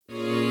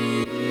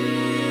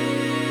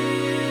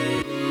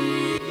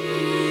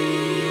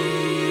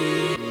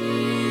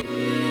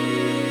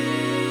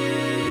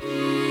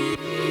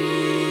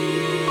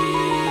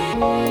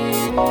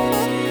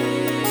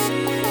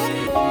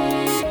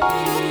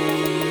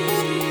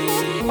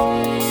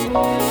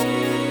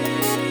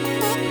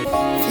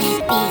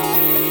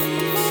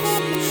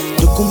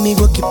Tô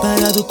comigo aqui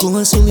parado com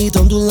a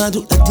solidão do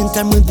lado a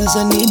tentar me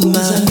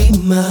desanimar.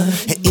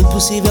 É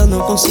impossível,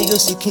 não consigo, eu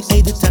sei que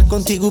hei de estar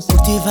contigo. Por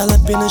ti vale a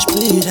pena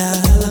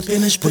esperar,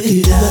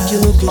 porque tudo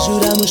aquilo que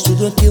juramos,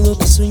 tudo aquilo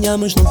que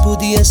sonhamos não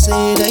podia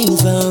ser em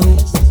vão.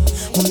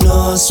 O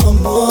nosso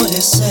amor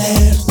é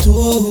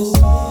certo.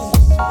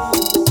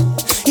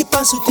 E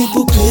passa o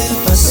tempo que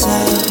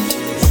passar,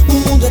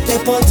 o mundo até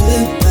pode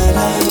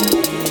parar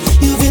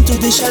e o vento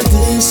deixar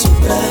de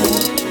soprar.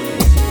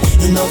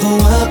 Eu não vou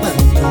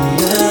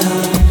abandonar.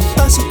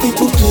 Passa o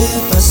tempo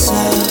que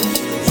passar,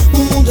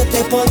 o mundo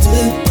até pode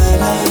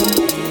parar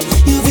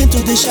e o vento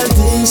deixar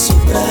de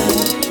soprar.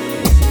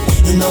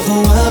 Eu não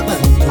vou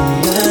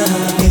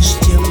abandonar.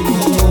 Este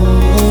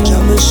amor já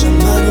me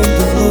chamaram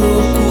de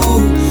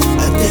louco,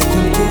 até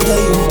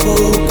concordei um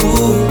pouco,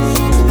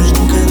 mas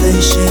nunca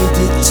deixei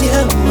de te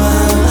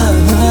amar.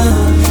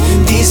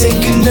 Dizem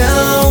que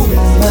não,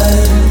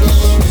 mas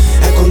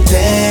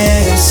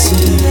acontece.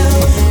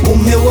 O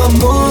meu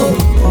amor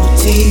por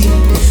ti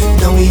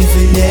não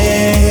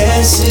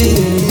envelhece.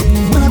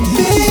 My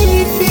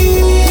baby,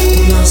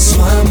 o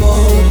nosso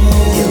amor,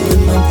 ele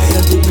não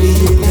perde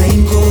brilho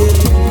nem cor.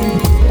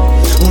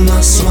 O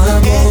nosso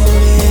amor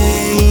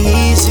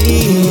é easy.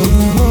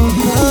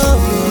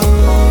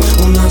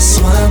 O nosso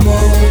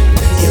amor,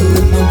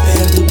 ele não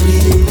perde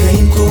brilho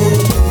nem cor.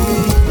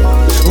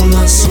 O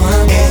nosso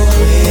amor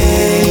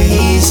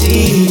é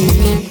easy.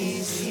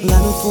 Lá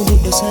no fundo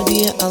eu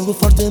sabia, algo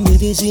forte me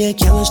dizia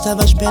que ela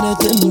estava à espera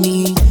de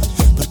mim.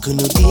 Porque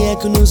no dia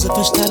que nos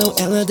afastaram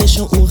ela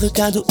deixou um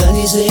recado a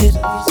dizer: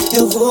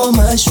 eu vou,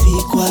 mas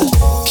fico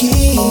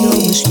aqui. Não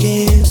me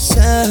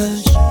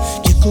esqueças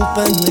que a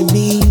culpa não é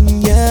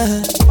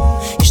minha.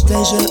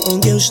 Esteja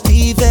onde eu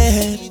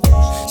estiver,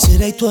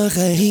 serei tua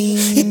rainha.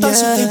 E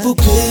passa o tempo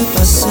que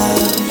passar,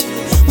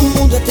 o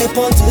mundo até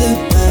pode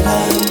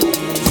parar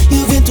e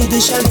o vento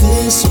deixar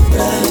de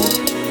soprar.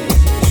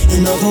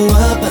 Eu não vou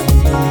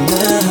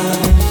abandonar.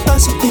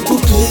 Passa o tempo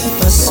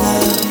que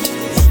passar,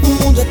 o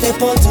mundo até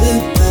pode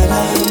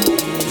parar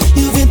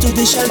e o vento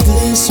deixar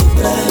de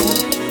soprar.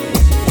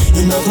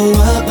 Eu não vou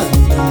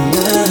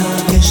abandonar.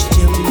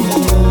 Este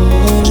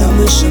amor já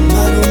me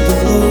chamaram de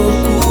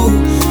louco,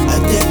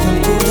 até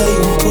concordei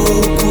um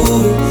pouco,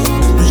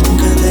 mas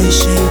nunca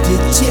deixei de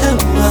te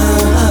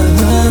amar.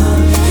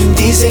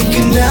 Dizem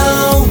que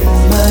não,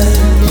 mas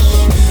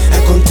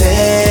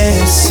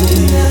acontece.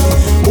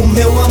 O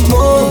meu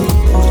amor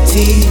por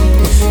ti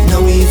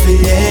não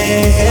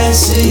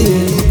envelhece.